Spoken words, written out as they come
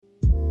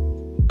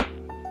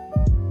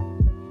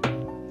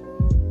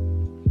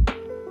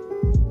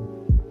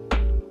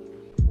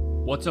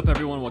What's up,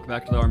 everyone? Welcome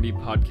back to the R&B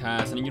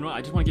podcast. And you know what?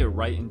 I just want to get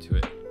right into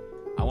it.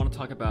 I want to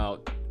talk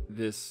about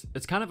this.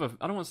 It's kind of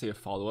I don't want to say a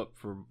follow-up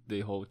for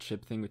the whole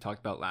chip thing we talked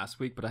about last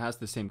week, but it has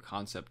the same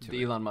concept to it.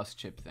 The Elon Musk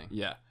chip thing.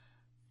 Yeah.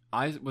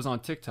 I was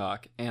on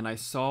TikTok and I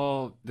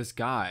saw this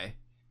guy,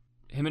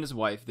 him and his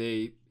wife,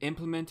 they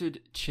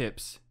implemented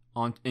chips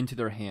into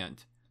their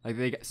hand. Like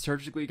they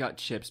surgically got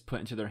chips put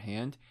into their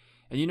hand.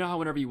 And you know how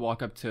whenever you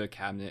walk up to a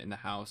cabinet in the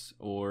house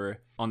or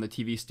on the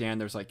TV stand,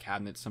 there's like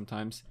cabinets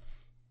sometimes.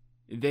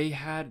 They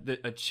had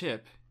a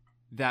chip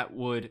that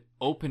would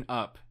open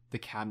up the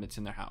cabinets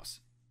in their house.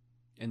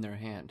 In their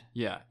hand.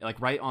 Yeah, like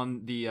right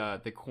on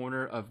the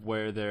corner of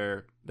where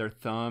their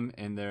thumb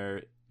and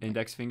their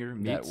index finger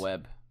meets. That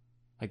web.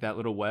 Like that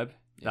little web.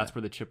 Yeah. That's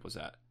where the chip was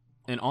at.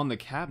 And on the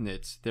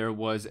cabinets, there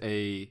was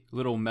a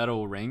little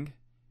metal ring,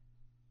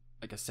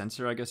 like a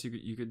sensor, I guess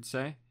you could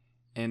say.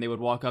 And they would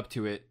walk up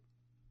to it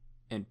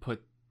and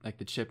put like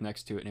the chip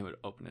next to it, and it would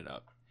open it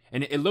up.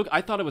 And it looked,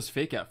 I thought it was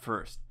fake at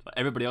first.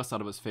 Everybody else thought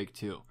it was fake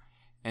too.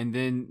 And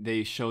then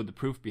they showed the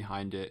proof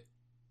behind it.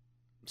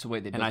 So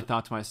wait, and I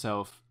thought to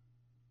myself,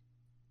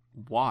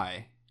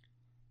 why?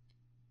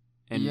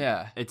 And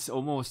yeah, it's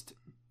almost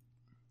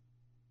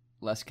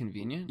less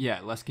convenient.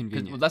 Yeah, less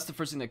convenient. Well, that's the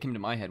first thing that came to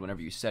my head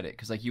whenever you said it,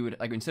 because like you would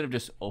like instead of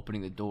just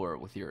opening the door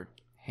with your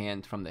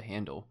hand from the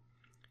handle,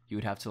 you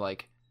would have to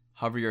like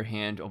hover your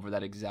hand over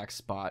that exact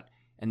spot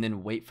and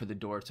then wait for the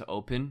door to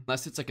open.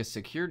 Unless it's like a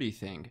security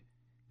thing,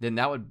 then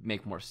that would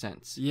make more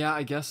sense. Yeah,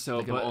 I guess so.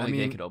 Like but only I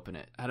mean, they could open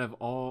it. Out of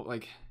all,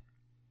 like,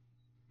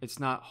 it's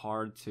not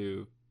hard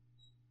to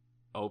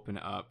open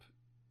up.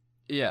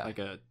 Yeah, like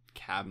a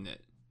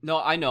cabinet.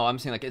 No, I know. I'm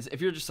saying like if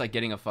you're just like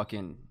getting a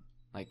fucking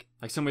like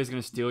somebody's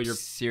gonna steal your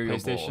cereal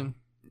PlayStation. Bowl.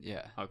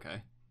 Yeah.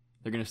 Okay.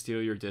 They're gonna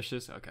steal your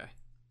dishes. Okay.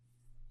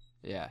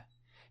 Yeah.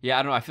 Yeah,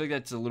 I don't know. I feel like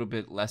that's a little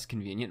bit less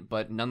convenient,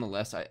 but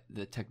nonetheless,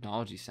 the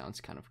technology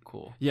sounds kind of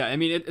cool. Yeah, I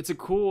mean, it's a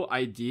cool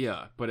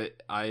idea, but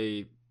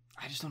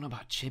I just don't know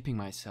about chipping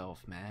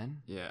myself,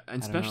 man. Yeah,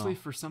 and especially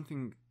for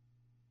something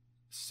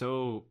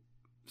so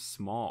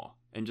small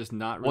and just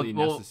not really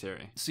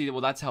necessary. See,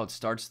 that's how it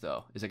starts,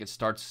 though. Is like it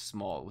starts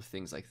small with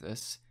things like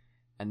this,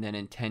 and then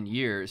in 10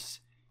 years,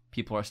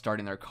 people are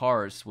starting their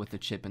cars with the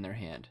chip in their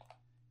hand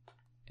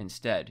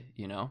instead,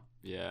 you know?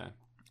 Yeah.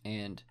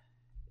 And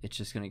it's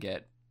just going to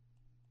get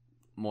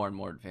more and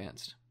more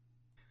advanced.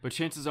 But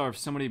chances are, if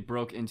somebody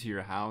broke into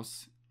your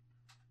house,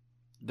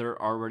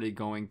 they're already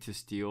going to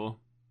steal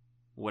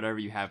whatever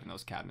you have in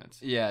those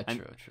cabinets. Yeah,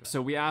 true.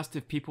 So we asked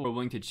if people were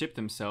willing to chip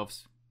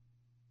themselves.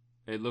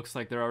 It looks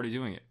like they're already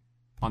doing it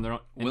on their own,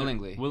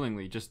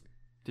 willingly, just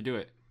to do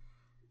it.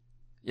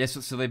 Yeah,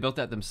 so they built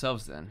that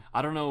themselves then.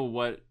 I don't know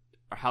what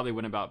or how they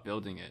went about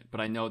building it,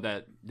 but I know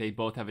that they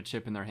both have a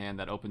chip in their hand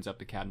that opens up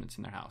the cabinets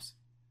in their house.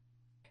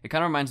 It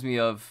kind of reminds me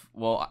of,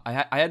 well,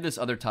 I had this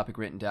other topic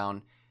written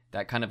down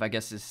that kind of, I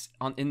guess, is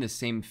in the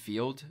same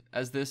field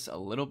as this a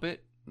little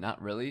bit.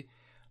 Not really.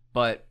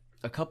 But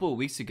a couple of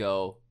weeks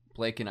ago,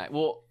 Blake and I,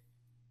 well,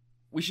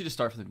 we should just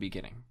start from the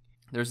beginning.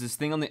 There's this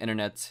thing on the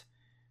internet,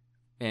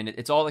 and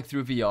it's all like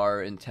through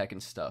VR and tech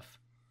and stuff.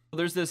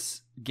 There's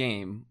this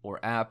game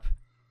or app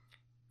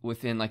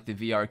within like the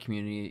VR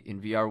community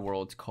in VR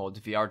world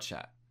called VR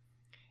Chat.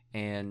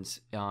 And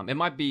it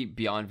might be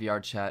beyond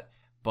VR Chat,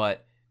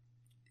 but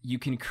you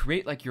can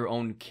create like your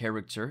own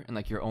character and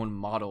like your own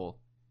model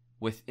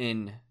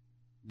within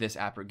this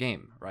app or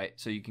game, right?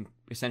 So you can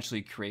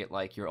essentially create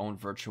like your own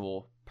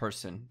virtual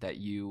person that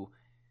you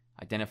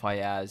identify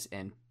as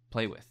and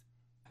play with.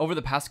 Over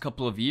the past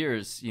couple of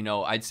years, you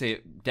know, I'd say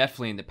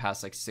definitely in the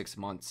past like 6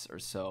 months or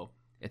so,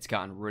 it's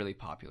gotten really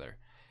popular.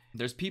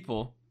 There's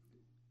people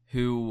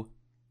who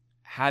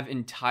have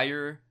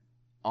entire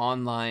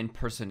online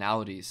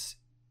personalities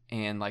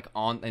and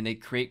they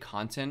create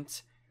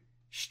content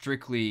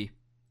strictly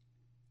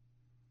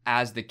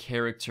as the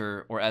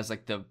character or as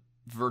like the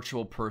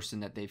virtual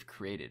person that they've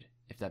created,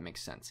 if that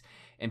makes sense.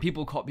 And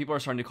people are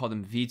starting to call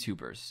them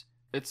VTubers.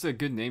 It's a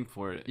good name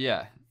for it.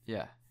 Yeah.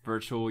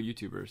 Virtual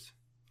YouTubers.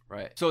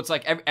 Right. So it's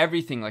like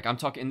everything. Like I'm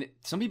talking.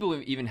 Some people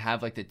even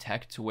have like the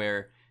tech to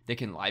where they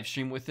can live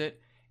stream with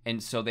it,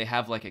 and so they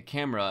have like a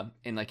camera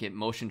and like it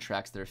motion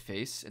tracks their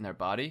face and their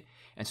body,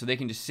 and so they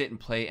can just sit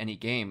and play any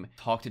game,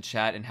 talk to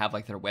chat, and have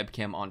like their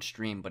webcam on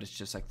stream, but it's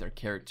just like their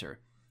character,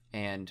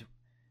 and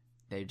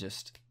they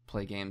just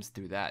play games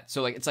through that.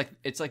 So like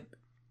it's like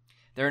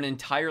they're an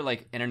entire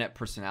like internet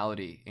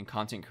personality and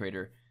content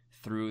creator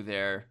through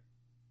their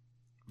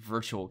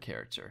virtual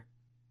character.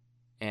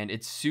 And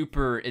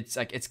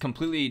it's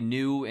completely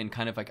new and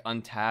kind of like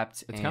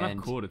untapped. It's kind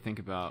of cool to think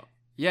about.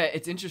 Yeah,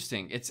 it's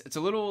interesting. It's a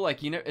little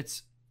like, you know,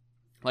 it's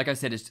like I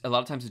said, it's a lot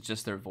of times it's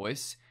just their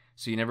voice.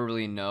 So you never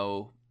really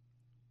know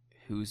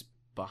who's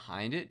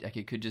behind it. Like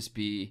it could just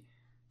be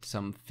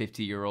some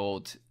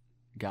 50-year-old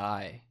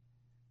guy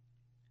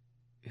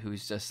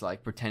who's just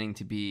like pretending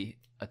to be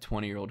a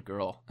 20-year-old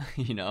girl,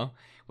 you know,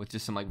 with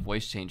just some like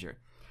voice changer.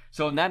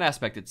 So in that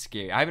aspect, it's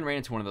scary. I haven't ran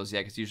into one of those yet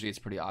because usually it's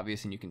pretty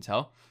obvious and you can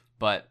tell.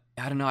 But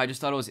I don't know. I just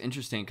thought it was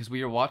interesting because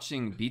we were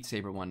watching Beat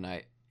Saber one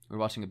night. We were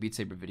watching a Beat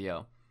Saber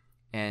video,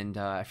 and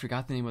I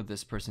forgot the name of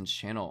this person's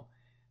channel,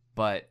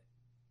 but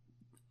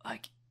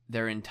like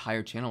their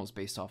entire channel was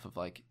based off of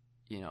like,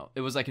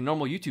 it was like a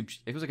normal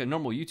YouTuber,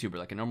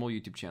 like a normal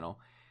YouTube channel,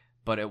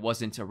 but it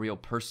wasn't a real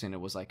person.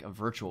 It was like a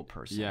virtual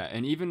person. Yeah,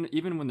 and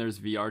even when there's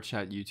VR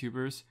chat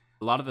YouTubers,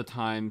 a lot of the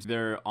times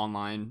their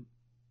online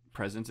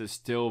presence is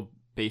still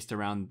based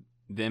around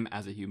them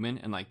as a human,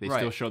 and like they Right.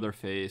 still show their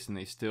face and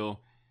they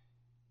still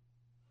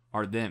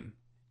are them.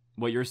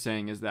 What you're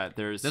saying is that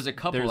there's a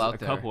couple out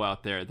there. couple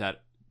out there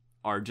that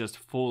are just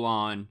full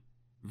on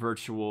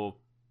virtual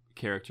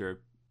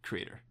character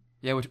creator.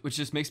 Yeah, which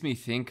just makes me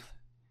think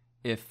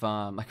if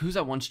like who's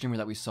that one streamer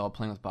that we saw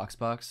playing with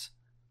BoxBox?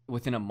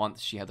 Within a month,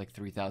 she had like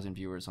 3,000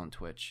 viewers on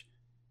Twitch,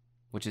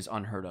 which is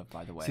unheard of,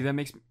 by the way. See, that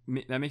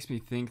makes me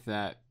think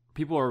that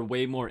people are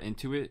way more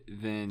into it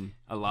than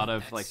a lot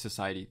of like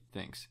society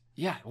thinks.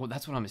 Yeah, well,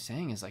 that's what I'm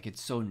saying. Is like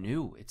it's so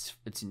new.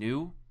 It's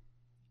new,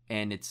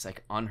 and it's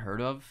like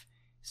unheard of.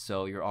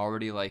 So you're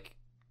already like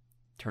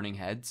turning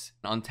heads.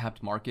 An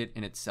untapped market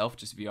in itself,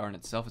 just VR in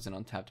itself, is an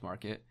untapped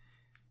market.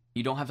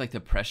 You don't have like the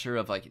pressure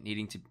of like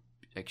needing to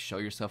like show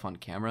yourself on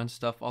camera and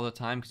stuff all the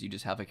time because you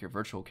just have like your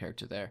virtual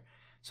character there.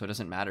 So it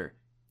doesn't matter.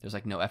 There's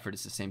like no effort.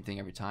 It's the same thing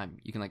every time.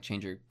 You can like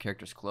change your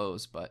character's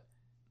clothes, but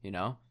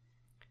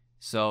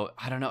So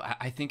I don't know.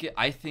 I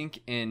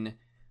think in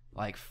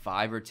like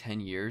 5 or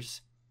 10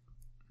 years,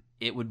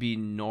 it would be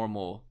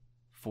normal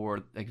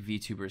for like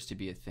VTubers to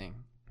be a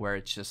thing where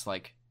it's just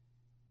like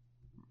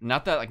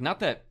not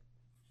that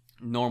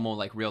normal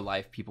like real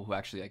life people who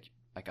actually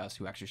like us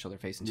who actually show their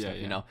face and stuff.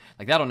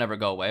 Like that'll never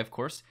go away, of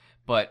course.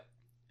 But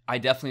I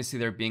definitely see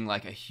there being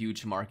like a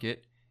huge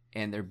market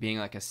and there being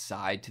like a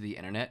side to the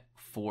internet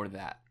for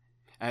that.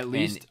 At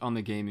least on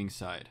the gaming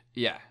side.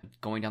 Yeah,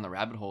 going down the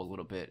rabbit hole a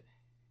little bit.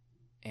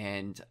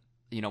 And,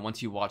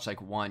 once you watch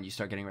like one, you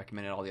start getting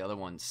recommended all the other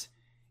ones.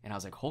 And I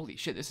was like, holy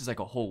shit, this is like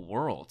a whole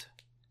world.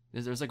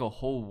 There's like a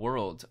whole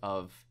world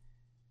of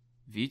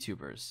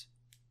VTubers.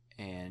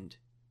 And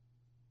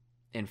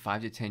in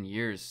 5 to 10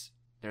 years,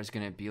 there's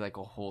going to be like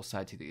a whole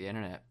side to the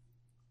internet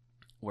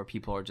where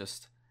people are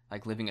just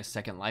like living a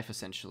second life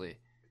essentially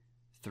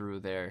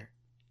through their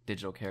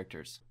digital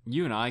characters.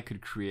 You and I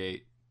could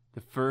create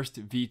the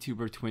first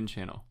VTuber twin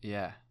channel.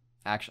 Yeah.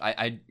 Actually,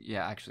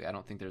 I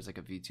don't think there's like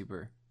a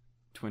VTuber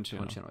twin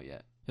channel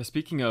yet. Yeah,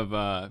 speaking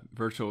of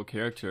virtual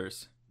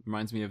characters,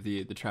 reminds me of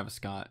the Travis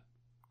Scott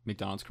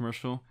McDonald's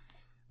commercial,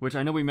 which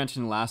I know we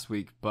mentioned last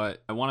week,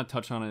 but I want to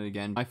touch on it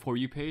again. My For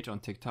You page on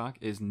TikTok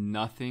is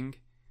nothing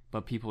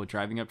but people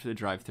driving up to the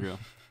drive-thru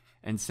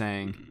and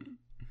saying,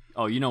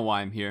 "Oh, you know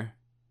why I'm here?"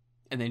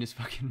 And they just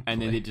fucking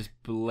and then they just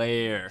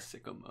blare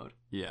sicko mode.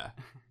 Yeah.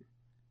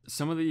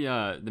 Some of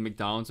the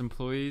McDonald's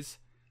employees,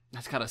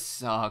 that's gotta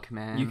suck,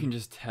 man. You can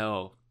just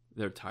tell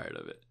they're tired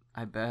of it.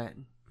 I bet.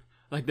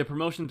 Like the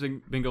promotion's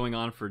been going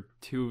on for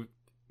 2,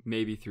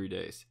 maybe 3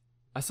 days.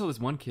 I saw this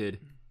one kid,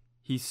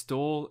 he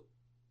stole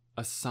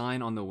a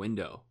sign on the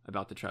window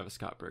about the Travis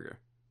Scott burger.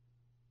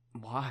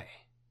 Why?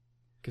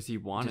 Because he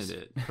wanted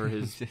it for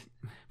his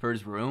for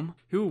his room.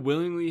 Who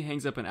willingly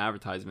hangs up an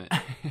advertisement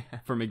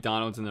for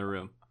McDonald's in their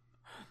room?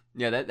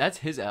 Yeah, that's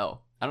his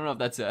L. I don't know if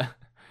that's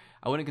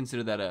I wouldn't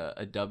consider that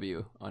a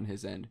W on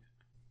his end.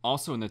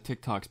 Also in the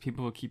TikToks,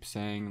 people will keep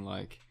saying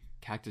like,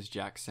 Cactus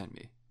Jack sent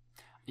me.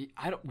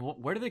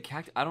 Where do the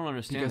cactus? I don't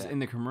understand. Because in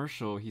the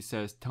commercial, he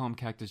says, "Tell him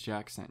Cactus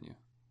Jack sent you."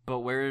 But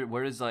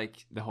where does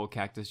like the whole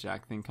Cactus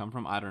Jack thing come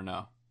from? I don't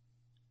know.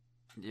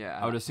 Yeah,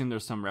 I would assume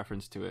there's some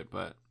reference to it,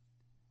 but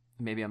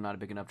maybe I'm not a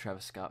big enough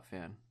Travis Scott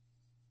fan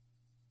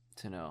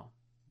to know.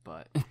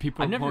 But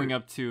people are pulling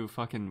up to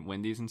fucking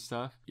Wendy's and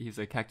stuff. He's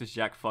like, "Cactus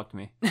Jack fucked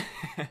me,"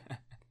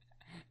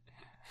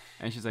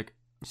 and she's like,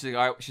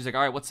 all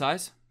right, what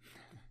size?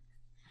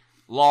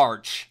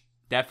 Large,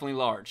 definitely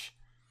large.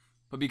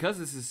 But because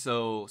this is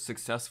so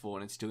successful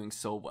and it's doing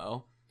so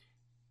well,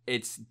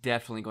 it's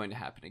definitely going to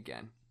happen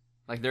again.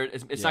 Like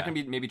it's not going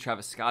to be maybe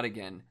Travis Scott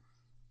again,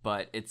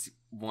 but it's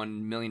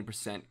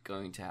 1,000,000%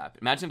 going to happen.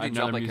 Imagine if they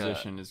drop like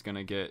musician is going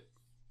to get.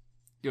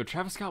 Yo,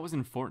 Travis Scott was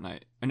in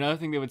Fortnite. Another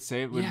thing they would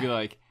say would be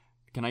like,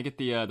 "Can I get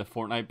the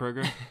Fortnite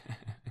burger?"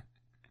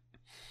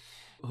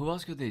 Who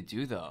else could they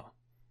do though?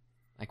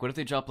 Like, what if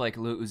they drop like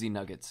Lil Uzi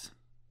Nuggets?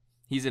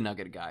 He's a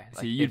Nugget guy.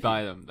 See, you'd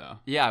buy them though.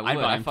 Yeah, I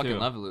would. I fucking too.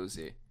 love Lil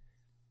Uzi.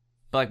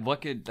 But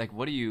what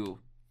do you?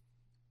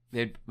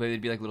 They'd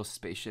be like little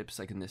spaceships,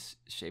 like in this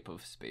shape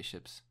of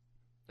spaceships.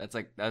 That's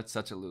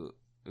such a Lil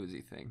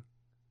Uzi thing.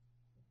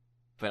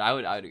 But I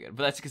would get it.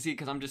 But that's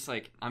because I'm just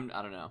like I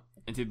don't know.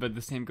 But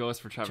the same goes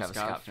for Travis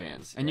Scott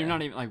fans. And you're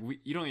not even like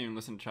you don't even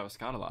listen to Travis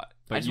Scott a lot.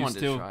 But I just wanted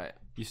to try it.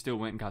 You still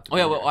went and got the. Oh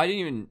yeah, well I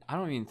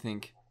don't even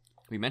think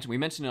we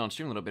mentioned it on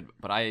stream a little bit,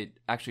 but I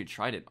actually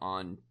tried it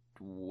on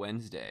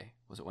Wednesday.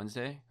 Was it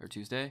Wednesday or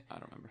Tuesday? I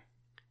don't remember.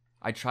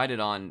 I tried it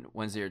on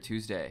Wednesday or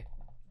Tuesday,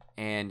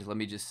 and let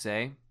me just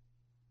say,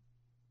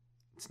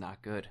 it's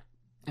not good.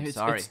 I'm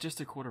sorry. It's just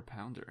a quarter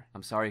pounder.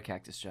 I'm sorry,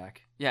 Cactus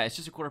Jack. Yeah, it's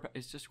just a quarter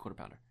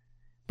pounder,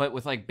 but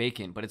with like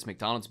bacon. But it's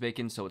McDonald's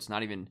bacon, so it's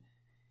not even.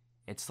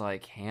 It's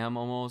like ham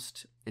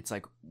almost. It's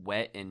like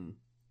wet and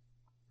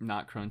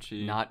Not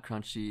crunchy. Not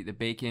crunchy. The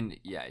bacon,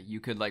 yeah, you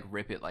could like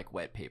rip it like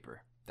wet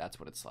paper. That's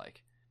what it's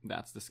like.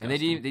 That's disgusting.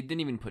 And they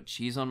didn't even put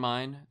cheese on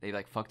mine. They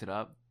like fucked it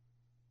up.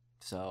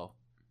 So,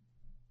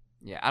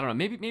 yeah, I don't know.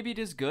 Maybe it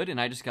is good, and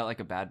I just got like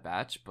a bad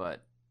batch.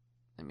 But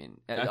I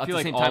mean, I feel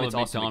like all of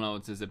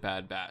McDonald's is a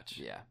bad batch.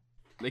 Yeah,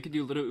 they could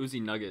do Little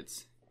Uzi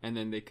nuggets, and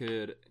then they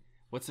could.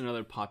 What's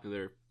another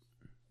popular?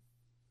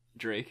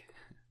 Drake.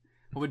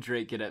 What would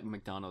Drake get at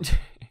McDonald's?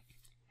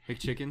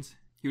 McChickens.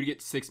 He would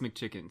get 6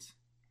 McChickens,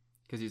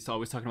 because he's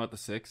always talking about the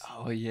 6.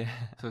 Oh yeah.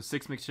 So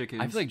 6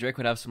 McChickens. I feel like Drake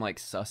would have some like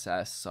sus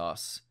ass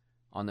sauce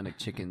on the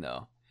McChicken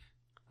though,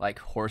 like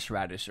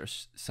horseradish or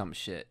some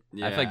shit.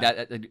 Yeah. I feel like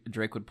that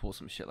Drake would pull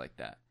some shit like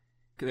that.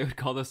 They would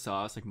call the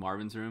sauce like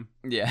Marvin's Room.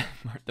 Yeah,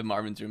 the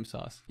Marvin's Room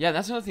sauce. Yeah,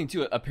 that's another thing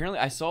too. Apparently,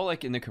 I saw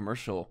like in the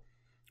commercial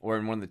or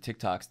in one of the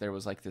TikToks there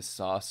was like this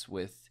sauce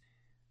with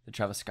the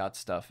Travis Scott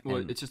stuff. Well,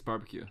 it's just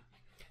barbecue.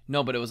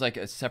 No, but it was like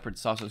a separate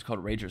sauce. It was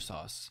called Rager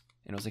sauce,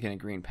 and it was like in a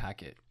green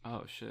packet.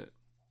 Oh shit!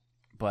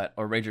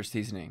 Or Rager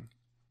seasoning,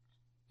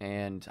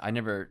 and I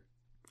never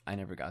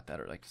got that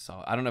or like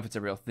saw. I don't know if it's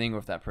a real thing or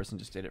if that person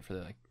just did it for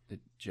the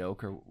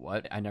joke or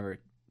what. I never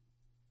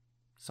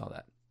saw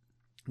that.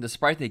 The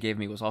Sprite they gave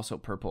me was also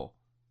purple,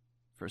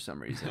 for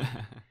some reason.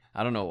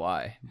 I don't know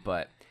why,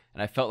 and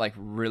I felt like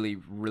really,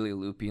 really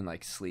loopy and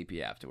like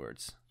sleepy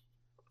afterwards.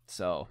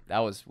 So that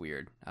was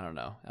weird. I don't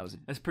know.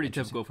 That's pretty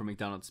typical for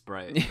McDonald's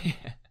Sprite.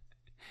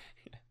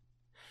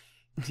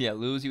 Yeah,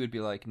 Louis would be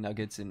like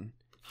nuggets and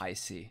high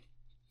C,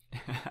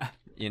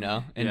 you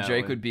know, and yeah,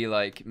 Drake would be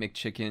like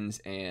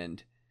McChickens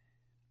and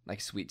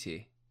like sweet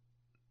tea.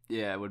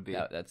 Yeah, it would be.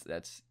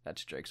 That's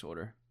Drake's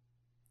order.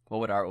 What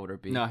would our order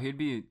be? No, he'd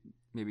be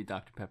maybe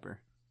Dr. Pepper.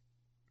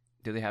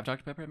 Do they have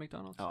Dr. Pepper at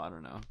McDonald's? Oh, I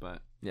don't know,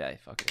 but yeah,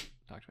 fuck it,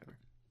 Dr. Pepper.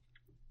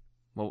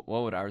 What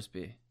would ours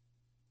be?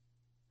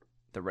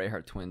 The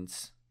Rayhart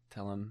twins.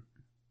 Tell them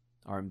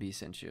R&B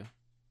sent you.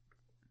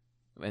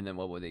 And then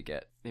what would they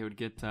get? They would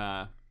get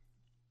a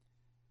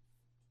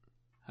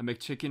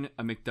McChicken,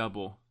 a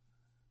McDouble,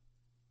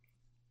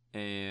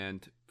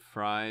 and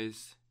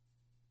fries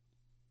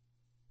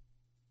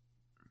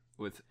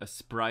with a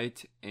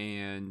Sprite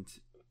and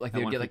like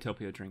they would get like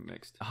Utopia drink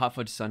mixed. A hot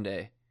fudge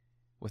sundae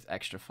with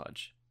extra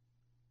fudge.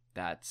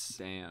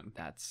 That's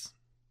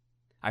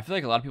I feel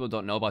like a lot of people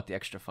don't know about the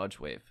extra fudge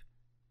wave,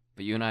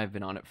 but you and I have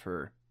been on it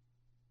for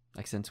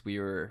like since we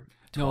were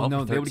 12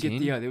 no, or 13.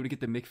 They would get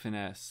the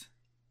McFinesse.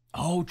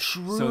 Oh,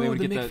 true. So they would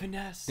get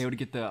McFinesse. They would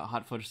get the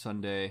hot fudge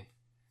sundae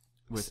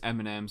with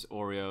M&Ms,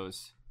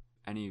 Oreos,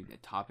 any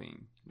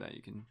topping that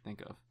you can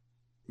think of.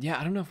 Yeah,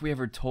 I don't know if we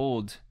ever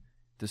told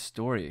the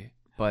story,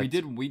 but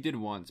we did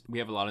once. We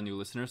have a lot of new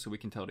listeners, so we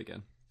can tell it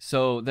again.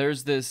 So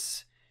there's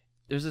this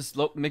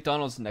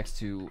McDonald's next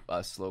to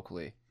us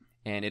locally,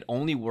 and it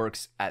only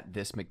works at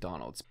this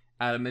McDonald's.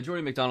 At a majority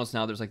of McDonald's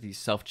now, there's like these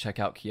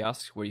self-checkout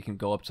kiosks where you can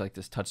go up to like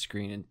this touch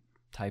screen and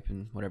type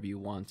in whatever you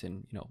want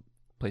and, you know,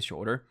 place your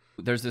order.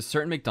 There's this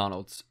certain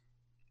McDonald's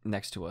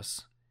next to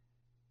us,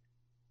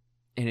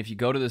 and if you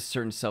go to this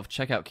certain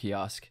self-checkout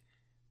kiosk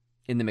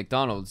in the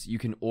McDonald's, you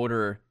can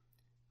order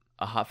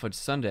a hot fudge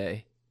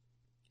sundae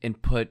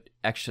and put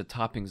extra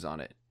toppings on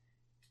it,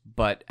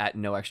 but at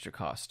no extra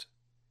cost.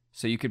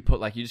 So you could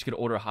put you just could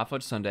order a hot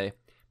fudge sundae,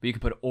 but you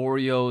could put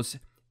Oreos,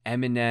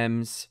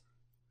 M&Ms,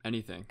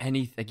 anything.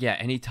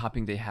 Any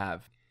topping they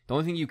have. The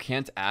only thing you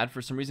can't add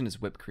for some reason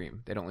is whipped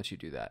cream. They don't let you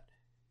do that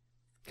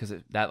because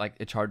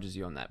it charges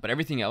you on that. But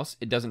everything else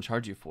it doesn't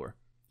charge you for,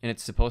 and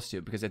it's supposed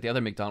to because at the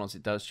other McDonald's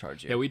it does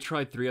charge you. Yeah, we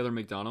tried 3 other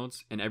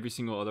McDonald's, and every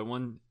single other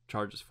one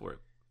charges for it.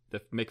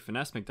 The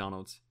McFinesse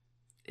McDonald's,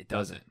 it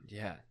doesn't.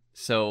 Yeah.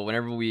 So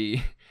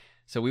we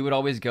would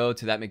always go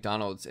to that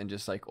McDonald's and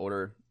just like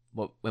order.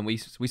 Well, when we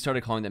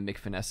started calling them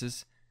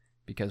McFinesses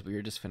because we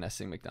were just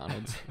finessing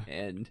McDonald's,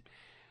 and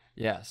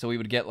yeah, so we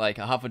would get like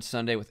a hot fudge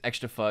sundae with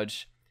extra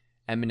fudge,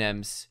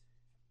 M&Ms,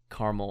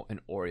 caramel, and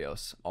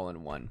Oreos all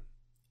in one.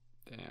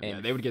 Damn. And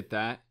yeah, they would get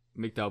that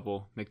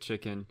McDouble,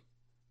 McChicken,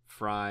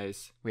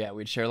 fries. Yeah,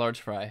 we'd share a large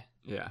fry.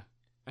 Yeah,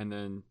 and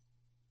then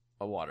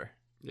a water.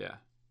 Yeah,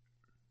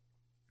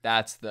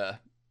 that's the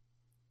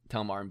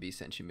Tell 'em R&B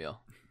sent you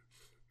meal.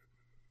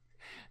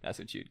 That's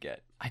what you'd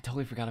get. I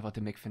totally forgot about the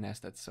McFinesse.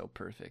 That's so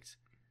perfect.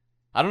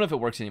 I don't know if it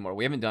works anymore.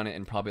 We haven't done it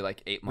in probably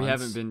like 8 months. We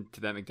haven't been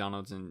to that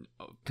McDonald's in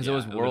because it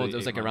was Worlds. It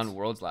was like around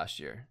Worlds last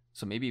year,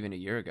 so maybe even a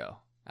year ago.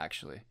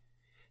 Actually,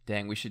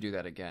 dang, we should do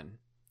that again.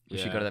 We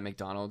should go to that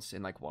McDonald's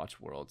and like watch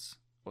Worlds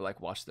or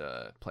like watch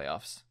the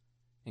playoffs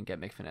and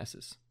get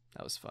McFinesses.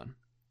 That was fun.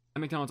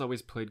 And McDonald's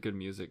always played good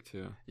music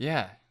too.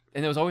 Yeah,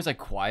 and it was always like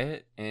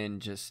quiet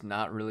and just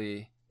not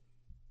really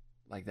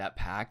like that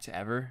packed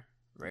ever.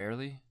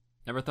 Rarely.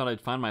 Never thought I'd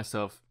find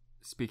myself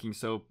speaking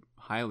so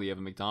highly of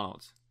a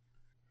McDonald's.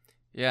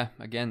 Yeah,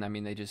 again, I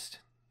mean,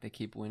 they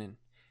keep winning.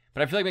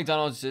 But I feel like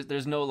McDonald's,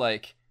 there's no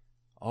like,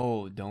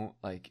 oh, don't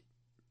like.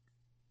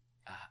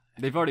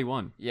 They've already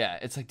won. Yeah,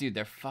 it's like, dude,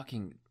 they're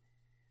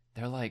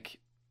like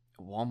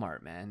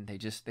Walmart, man.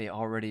 They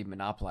already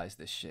monopolized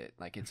this shit.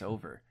 Like, it's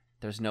over.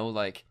 There's no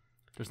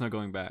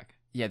going back.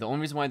 Yeah, the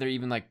only reason why they're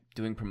even like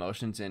doing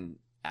promotions and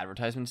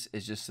advertisements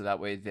is just so that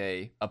way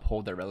they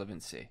uphold their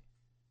relevancy.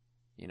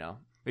 You know,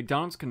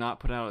 McDonald's could not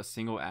put out a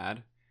single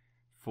ad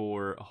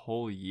for a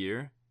whole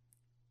year,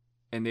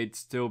 and they'd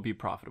still be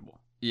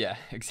profitable. Yeah,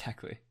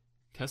 exactly.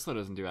 Tesla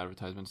doesn't do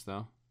advertisements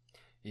though.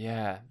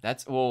 Yeah,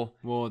 that's well.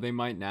 Well, they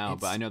might now,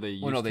 but I know they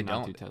used no, to they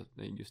not don't.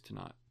 they used to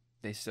not.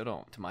 They still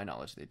don't. To my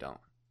knowledge, they don't.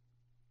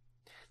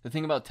 The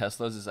thing about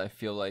Teslas is I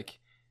feel like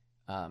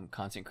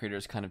content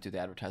creators kind of do the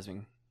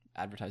advertising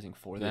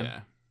for them. Yeah.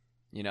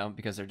 You know,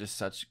 because they're just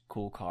such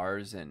cool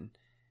cars and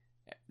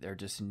they're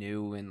just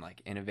new and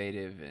like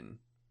innovative and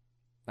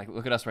like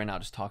look at us right now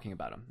just talking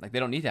about them. Like they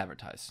don't need to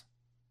advertise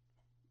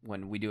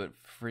when we do it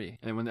for free.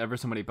 And whenever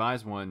somebody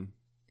buys one,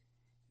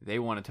 they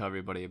want to tell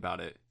everybody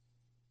about it.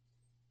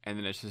 And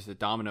then it's just a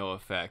domino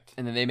effect.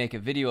 And then they make a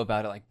video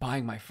about it, like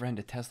buying my friend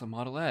a Tesla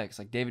Model X.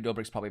 Like David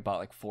Dobrik's probably bought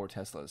like 4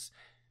 Teslas,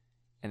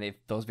 and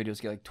those videos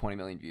get like 20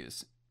 million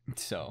views.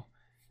 So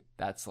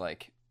that's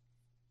like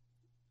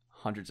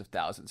hundreds of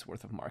thousands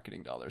worth of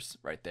marketing dollars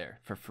right there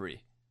for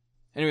free.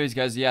 Anyways,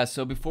 guys, yeah.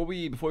 So before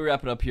we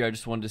wrap it up here, I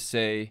just wanted to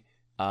say,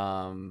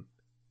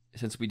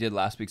 since we did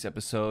last week's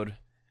episode,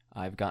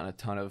 I've gotten a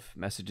ton of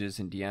messages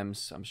and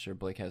DMs. I'm sure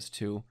Blake has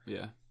too.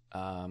 Yeah.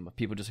 Of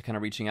people just kind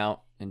of reaching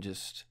out and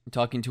just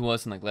talking to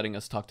us and like letting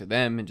us talk to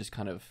them and just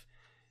kind of,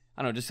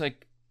 I don't know, just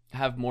like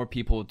have more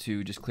people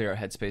to just clear our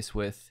headspace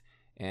with.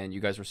 And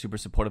you guys were super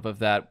supportive of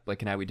that.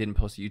 Blake and I, we didn't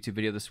post a YouTube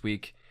video this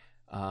week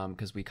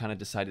because we kind of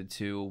decided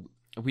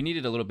we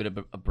needed a little bit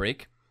of a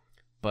break.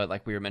 But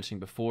like we were mentioning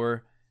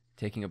before,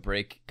 taking a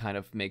break kind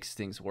of makes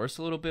things worse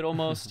a little bit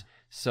almost.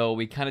 So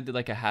we kind of did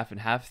like a half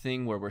and half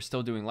thing where we're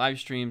still doing live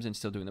streams and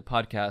still doing the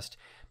podcast,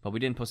 but we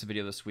didn't post a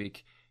video this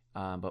week.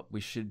 But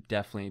we should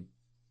definitely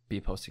be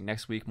posting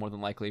next week, more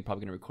than likely.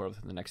 Probably going to record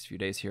within the next few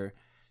days here.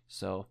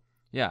 So,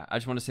 yeah, I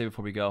just want to say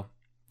before we go,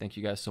 thank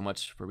you guys so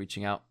much for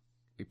reaching out.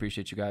 We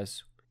appreciate you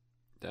guys.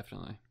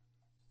 Definitely.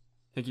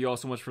 Thank you all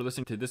so much for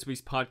listening to this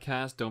week's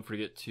podcast. Don't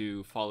forget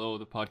to follow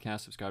the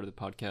podcast, subscribe to the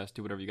podcast,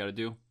 do whatever you got to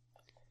do.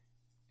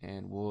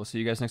 And we'll see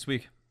you guys next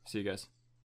week. See you guys.